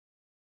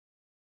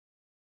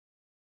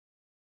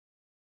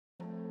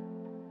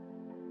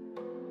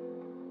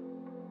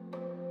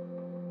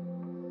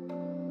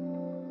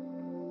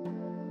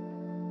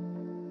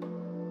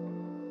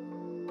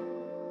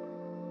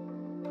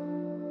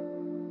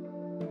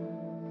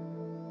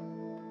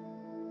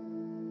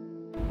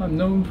I'm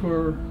known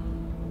for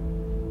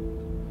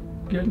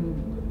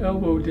getting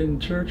elbowed in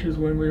churches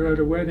when we were at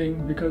a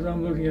wedding because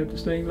I'm looking at the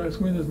stained glass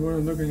windows more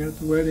than looking at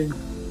the wedding.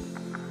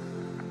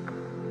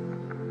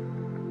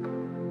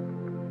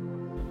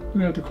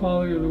 Looking at the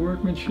quality of the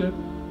workmanship,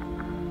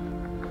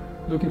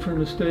 looking for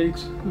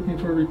mistakes, looking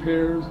for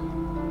repairs.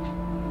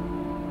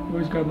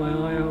 Always got my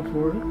eye out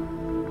for it.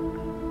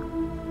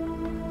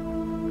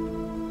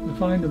 I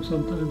find them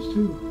sometimes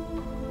too.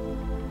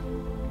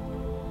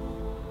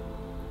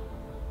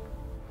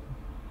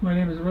 My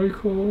name is Roy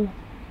Cole.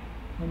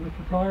 I'm the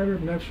proprietor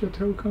of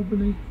Neff-Chattoe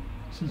Company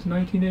since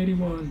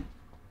 1981.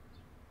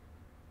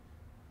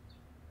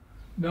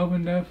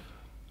 Melvin Neff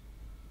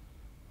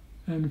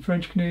and a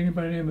French Canadian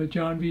by the name of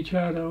John B.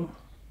 Chattoe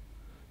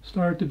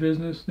started the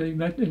business. They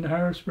met in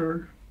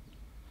Harrisburg,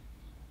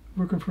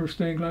 working for a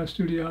stained glass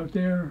studio out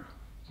there.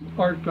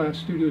 Art glass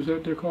studios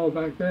that they're called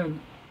back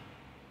then.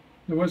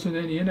 There wasn't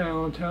any in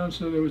Allentown,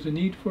 so there was a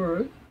need for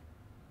it.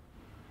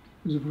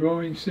 It was a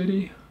growing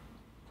city.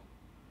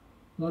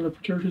 A lot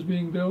of churches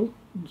being built,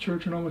 a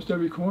church in almost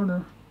every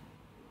corner.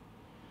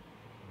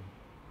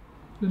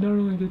 They not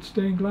only did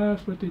stained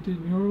glass, but they did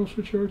murals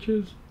for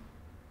churches.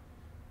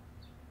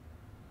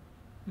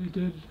 They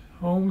did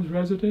homes,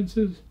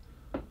 residences.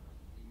 A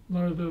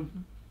lot of the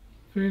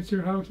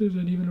fancier houses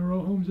and even the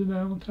row homes in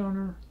Allentown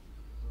are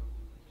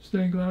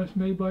stained glass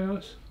made by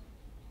us.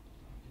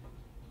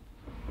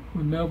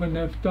 When Melvin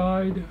Neff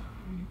died,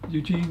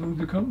 Eugene moved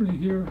the company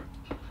here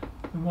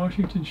on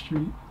Washington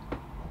Street.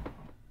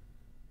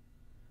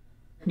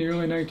 In the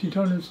early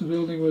 1900s, the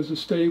building was a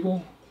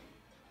stable.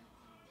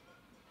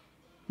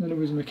 Then it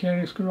was a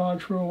mechanic's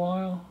garage for a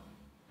while.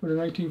 But in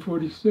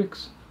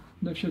 1946,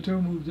 Neff-Chattoe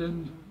moved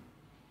in.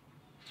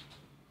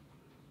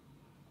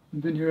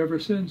 I've been here ever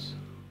since.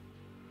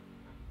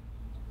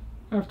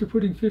 After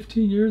putting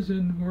 15 years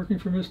in working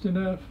for Mr.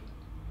 Neff,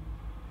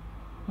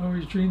 I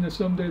always dreamed that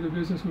someday the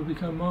business would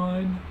become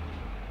mine.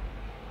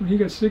 When he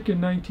got sick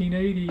in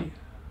 1980,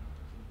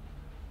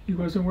 he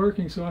wasn't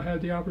working, so I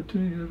had the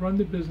opportunity to run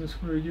the business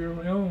for a year of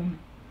my own.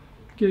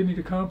 It gave me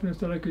the confidence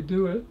that I could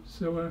do it.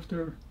 So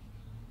after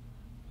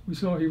we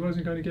saw he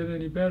wasn't going to get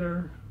any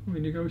better, we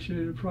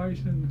negotiated a price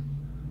and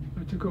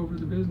I took over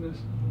the business.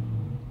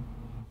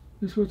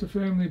 This was a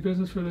family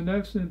business for the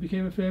Neffs, and it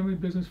became a family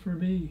business for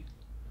me.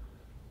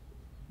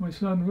 My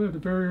son, at a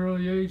very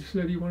early age,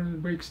 said he wanted to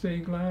break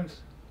stained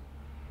glass,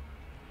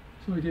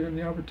 so I gave him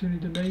the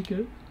opportunity to make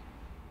it.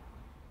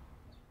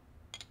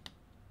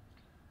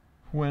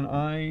 When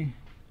I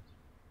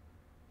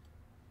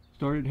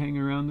started hanging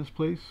around this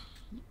place,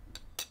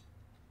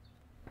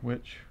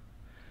 which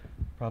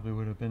probably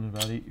would have been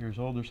about 8 years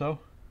old or so,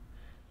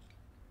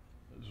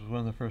 this was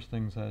one of the first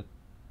things that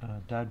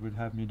Dad would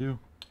have me do.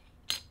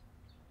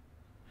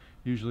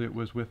 Usually it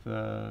was with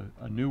a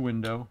new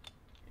window,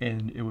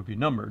 and it would be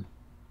numbered.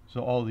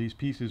 So all these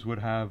pieces would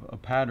have a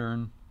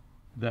pattern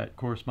that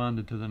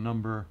corresponded to the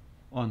number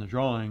on the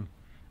drawing,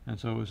 and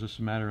so it was just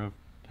a matter of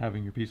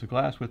having your piece of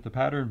glass with the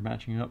pattern,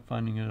 matching it up,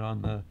 finding it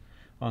on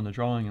the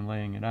drawing, and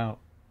laying it out.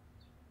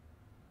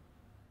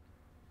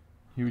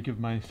 He would give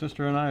my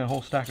sister and I a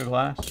whole stack of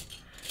glass,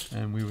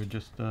 and we would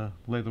just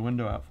lay the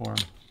window out for him.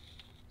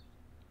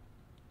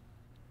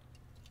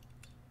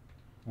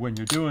 When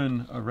you're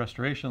doing a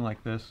restoration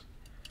like this,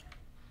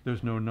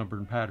 there's no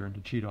numbered pattern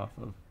to cheat off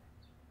of.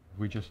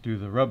 We just do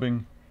the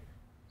rubbing,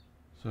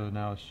 so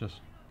now it's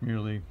just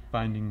merely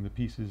finding the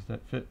pieces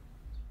that fit.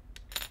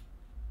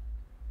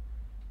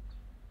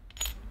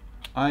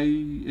 I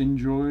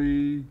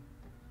enjoy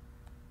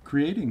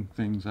creating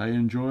things. I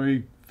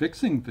enjoy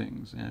fixing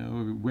things. You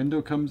know, a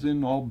window comes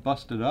in all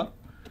busted up,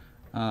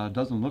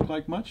 doesn't look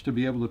like much, to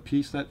be able to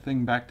piece that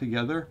thing back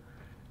together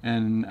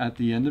and at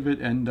the end of it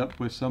end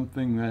up with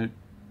something that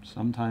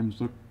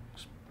sometimes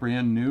looks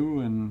brand new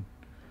and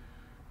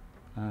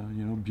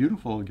you know,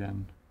 beautiful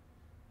again.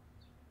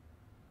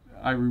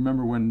 I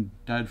remember when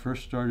Dad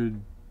first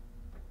started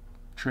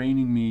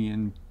training me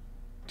and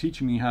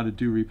teaching me how to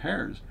do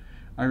repairs.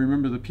 I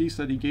remember the piece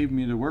that he gave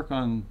me to work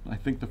on, I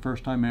think the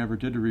first time I ever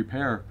did a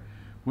repair,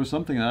 was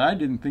something that I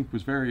didn't think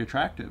was very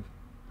attractive.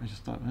 I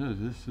just thought, oh,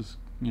 this is,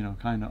 you know,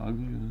 kind of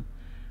ugly.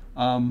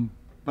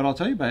 But I'll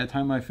tell you, by the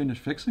time I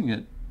finished fixing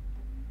it,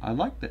 I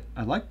liked it.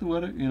 I liked the way,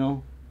 you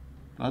know,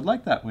 I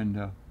liked that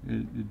window.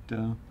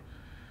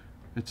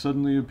 It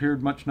suddenly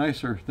appeared much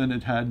nicer than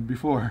it had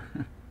before.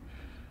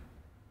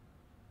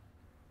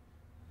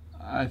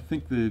 I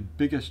think the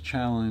biggest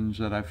challenge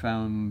that I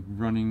found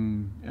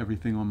running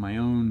everything on my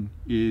own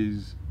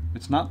is,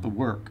 it's not the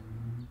work.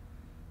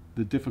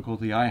 The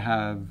difficulty I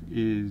have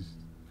is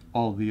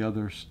all the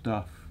other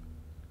stuff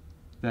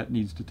that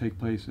needs to take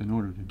place in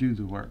order to do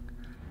the work.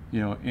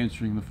 You know,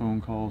 answering the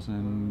phone calls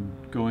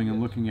and going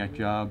and looking at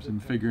jobs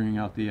and figuring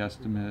out the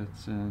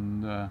estimates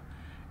and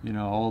you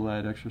know, all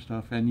that extra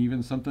stuff. And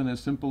even something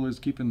as simple as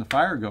keeping the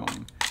fire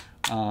going.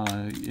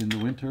 In the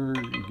winter,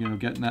 you know,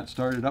 getting that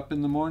started up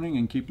in the morning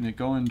and keeping it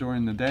going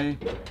during the day.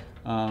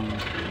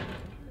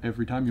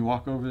 Every time you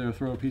walk over there,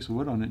 throw a piece of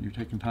wood on it, you're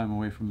taking time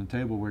away from the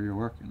table where you're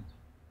working.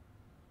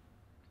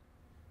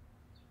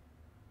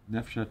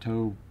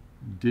 Neff-Chattoe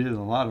did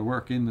a lot of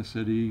work in the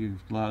city,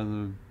 a lot of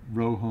the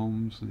row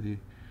homes. They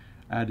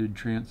added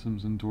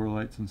transoms and door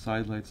lights and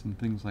side lights and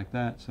things like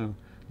that. So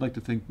I'd like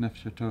to think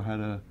Neff-Chattoe had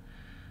a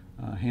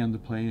hand to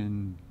play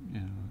in,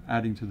 you know,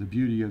 adding to the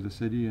beauty of the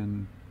city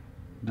and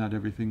not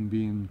everything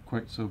being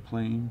quite so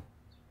plain.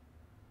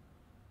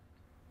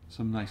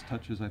 Some nice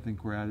touches, I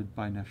think, were added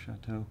by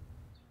Neff-Chattoe.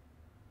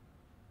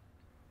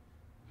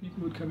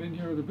 People would come in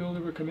here, or the builder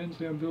would come in and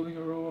say, I'm building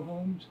a row of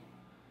homes.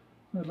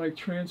 I'd like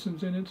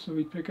transoms in it, so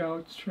we'd pick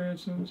out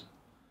transoms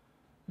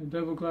and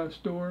bevel glass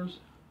doors,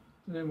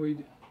 and then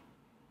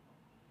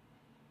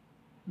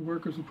the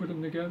workers would put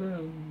them together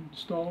and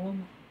install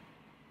them.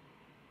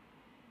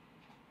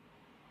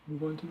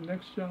 Move on to the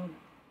next job.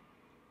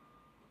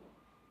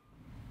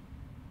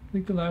 I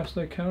think the last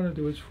I counted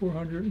there was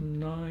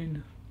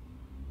 409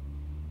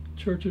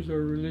 churches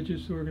or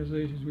religious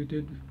organizations we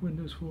did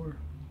windows for.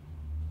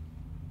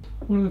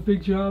 One of the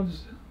big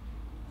jobs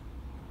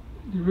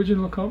the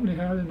original company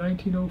had in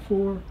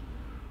 1904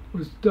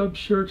 was Dub's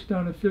Church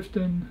down at 5th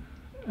and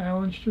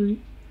Allen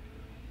Street.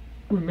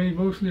 Were made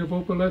mostly of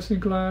opalescent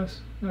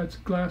glass. That's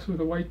glass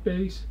with a white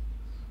base.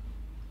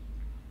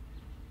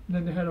 And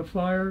then they had a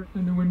fire,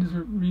 and the windows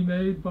were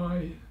remade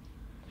by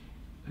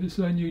his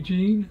son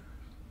Eugene,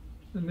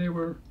 and they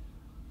were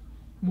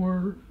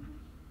more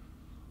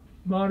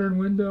modern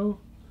window,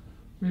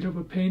 made up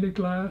of painted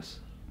glass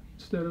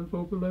instead of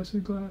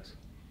opalescent glass.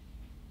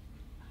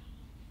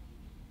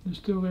 They're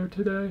still there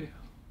today.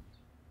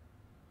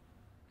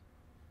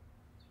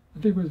 I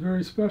think it was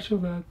very special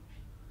that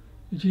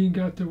Eugene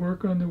got to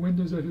work on the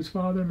windows that his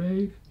father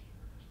made.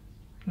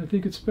 And I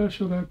think it's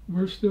special that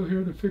we're still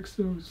here to fix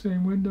those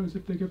same windows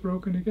if they get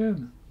broken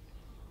again.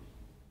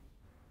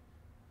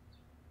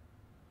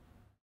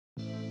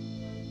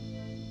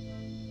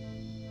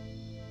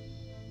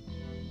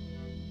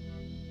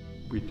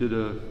 We did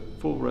a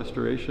full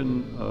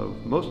restoration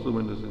of most of the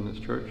windows in this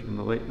church in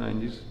the late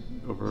 90s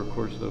over a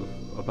course of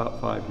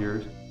about 5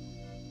 years.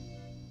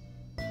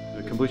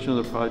 The completion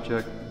of the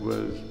project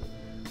was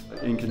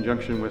in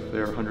conjunction with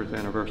their 100th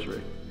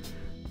anniversary.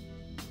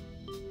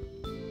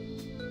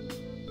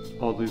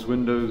 All these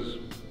windows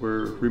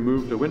were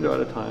removed a window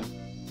at a time,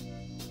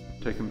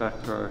 taken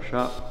back to our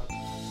shop,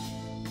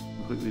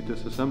 completely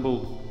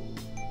disassembled,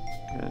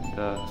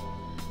 and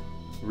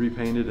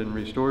repainted and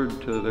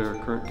restored to their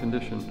current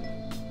condition.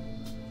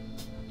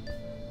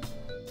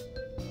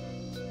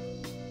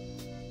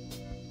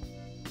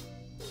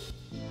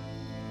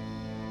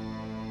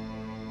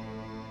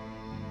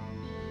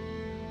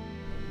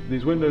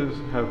 These windows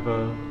have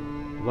a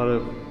lot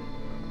of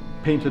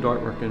painted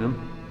artwork in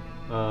them.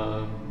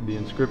 The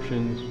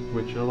inscriptions,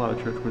 which a lot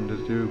of church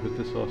windows do, but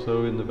this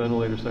also in the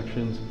ventilator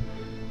sections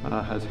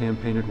has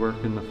hand-painted work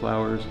in the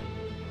flowers.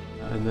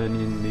 And then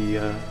in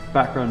the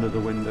background of the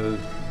windows,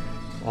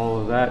 all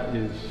of that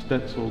is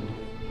stenciled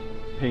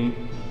paint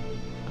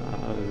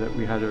that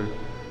we had to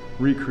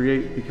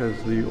recreate because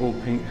the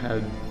old paint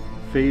had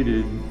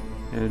faded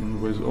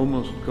and was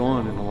almost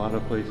gone in a lot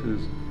of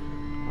places.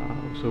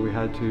 So we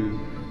had to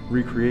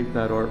recreate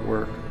that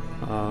artwork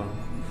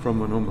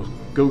from an almost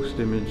ghost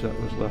image that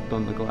was left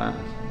on the glass.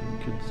 You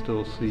could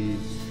still see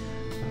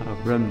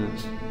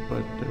remnants,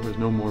 but there was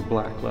no more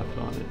black left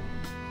on it.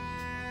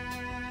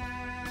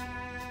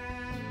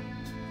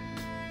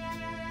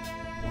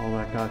 All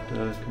that got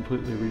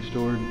completely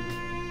restored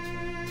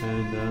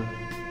and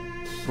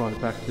brought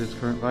it back to its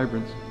current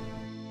vibrance.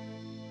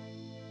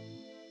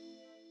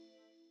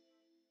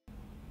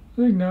 I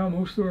think now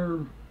most of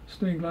our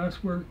stained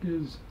glass work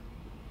is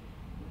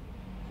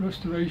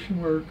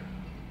restoration work.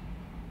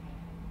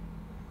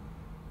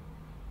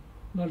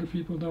 A lot of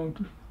people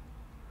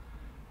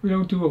we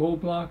don't do a whole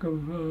block of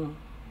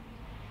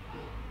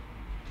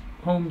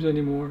homes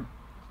anymore.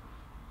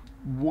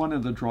 One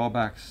of the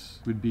drawbacks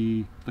would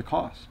be the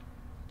cost,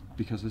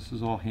 because this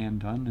is all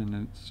hand done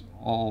and it's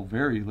all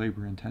very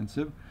labor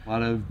intensive. A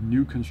lot of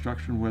new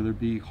construction, whether it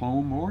be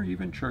home or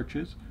even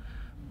churches,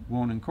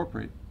 won't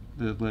incorporate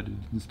the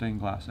leaded and stained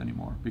glass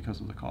anymore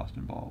because of the cost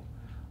involved.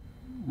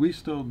 We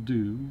still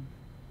do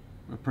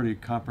a pretty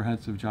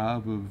comprehensive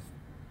job of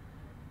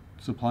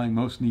supplying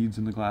most needs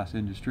in the glass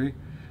industry,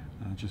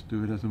 just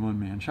do it as a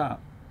one-man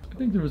shop. I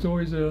think there was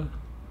always a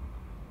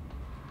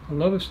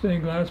love of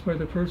stained glass by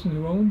the person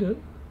who owned it,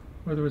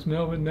 whether it was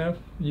Melvin Neff,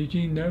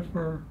 Eugene Neff,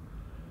 or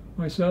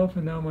myself,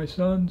 and now my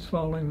son's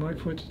following my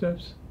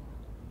footsteps.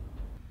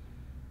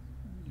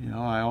 You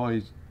know, I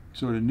always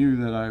sort of knew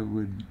that I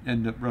would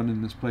end up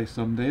running this place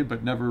someday,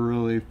 but never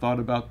really thought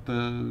about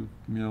the,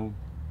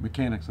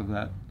 mechanics of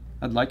that.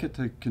 I'd like it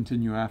to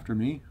continue after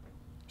me,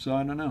 so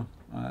I don't know.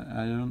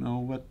 I don't know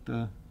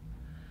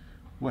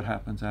what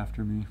happens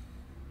after me.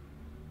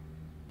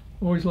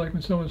 Always like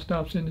when someone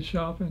stops in the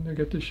shop and they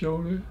get to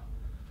show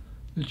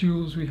the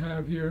jewels we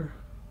have here.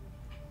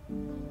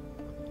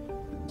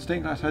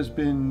 Stained glass has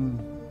been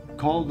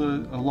called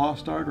a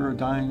lost art or a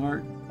dying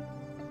art.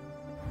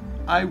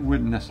 I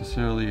wouldn't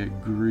necessarily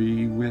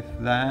agree with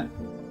that.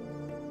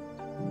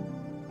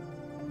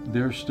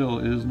 There still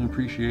is an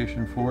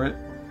appreciation for it.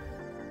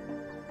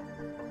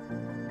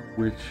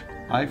 which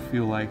I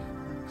feel like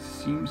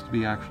seems to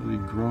be actually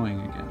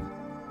growing again.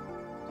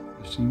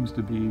 There seems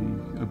to be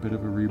a bit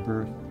of a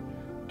rebirth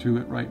to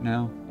it right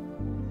now.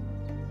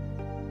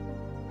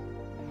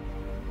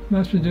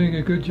 Matt's been doing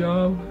a good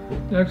job,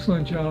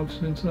 excellent job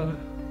since I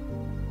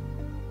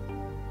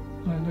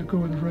let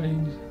go of the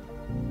reins.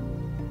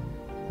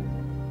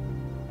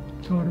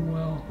 Taught him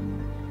well.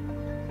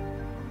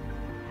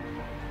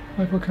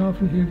 I feel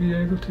confident he'll be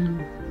able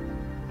to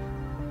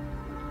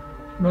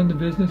run the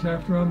business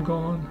after I'm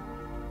gone.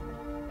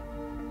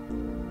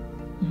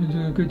 He's been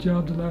doing a good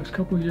job the last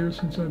couple of years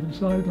since I've been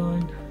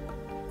sidelined.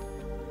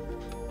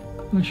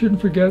 And I shouldn't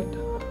forget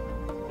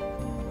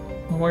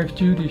my wife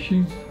Judy.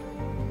 She's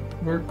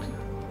worked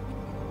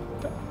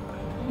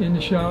in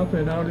the shop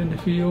and out in the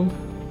field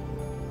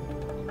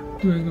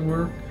doing the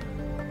work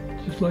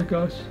just like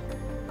us,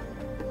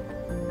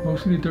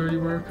 mostly dirty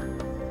work.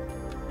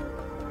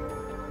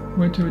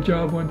 Went to a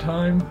job one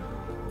time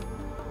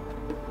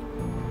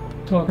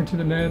talking to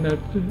the man that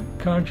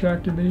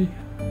contracted me,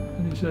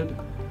 and he said,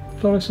 "I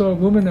thought I saw a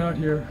woman out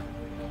here."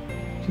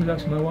 I said,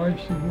 "That's my wife."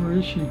 She said, "Where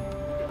is she?"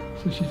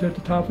 So she's at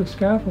the top of the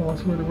scaffold.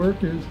 That's where the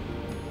work is.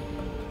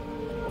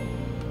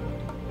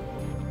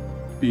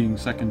 Being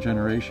second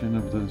generation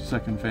of the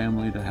second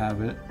family to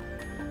have it,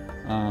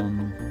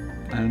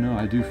 I don't know,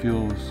 I do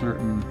feel a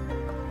certain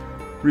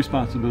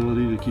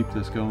responsibility to keep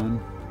this going.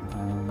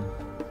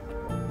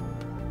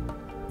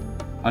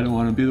 I don't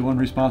want to be the one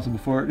responsible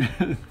for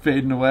it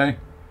fading away.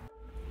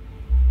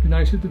 It'd be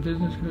nice if the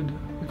business could,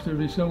 if there'd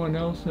be someone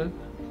else that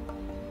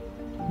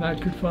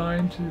Matt could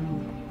find to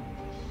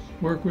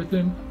work with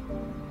him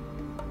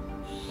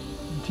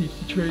and teach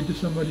the trade to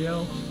somebody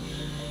else,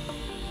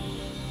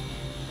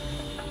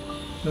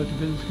 so that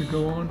the business could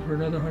go on for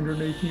another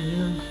 118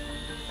 years.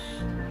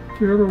 If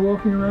you're ever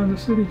walking around the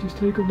city, just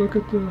take a look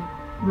at the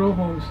row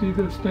homes, see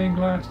the stained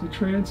glass, the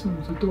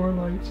transoms, the door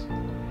lights.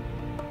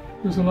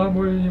 There's a lot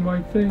more than you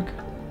might think.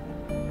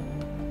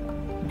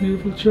 The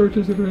beautiful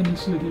churches that are in the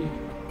city.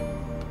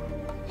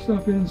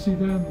 Stop in and see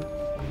them.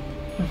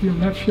 I feel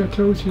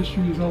Neff-Chattoe's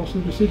history is also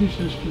the city's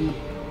history.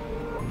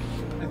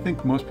 I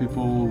think most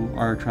people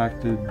are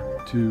attracted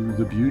to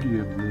the beauty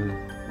of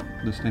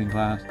the stained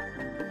glass,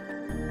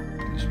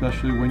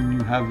 especially when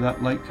you have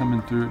that light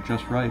coming through it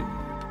just right.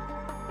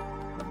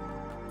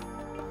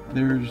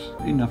 There's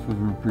enough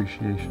of an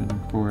appreciation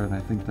for it. I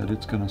think that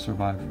it's going to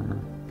survive for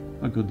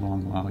a good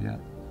long while yet.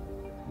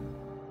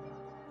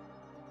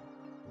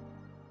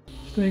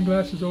 Stained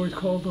glass is always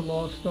called the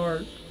lost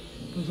art.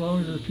 As long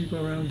as there's people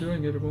around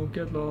doing it, it won't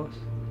get lost.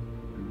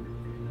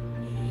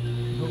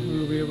 Hopefully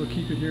we'll be able to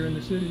keep it here in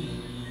the city.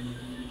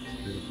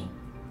 It's beautiful.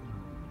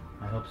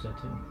 I hope so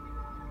too.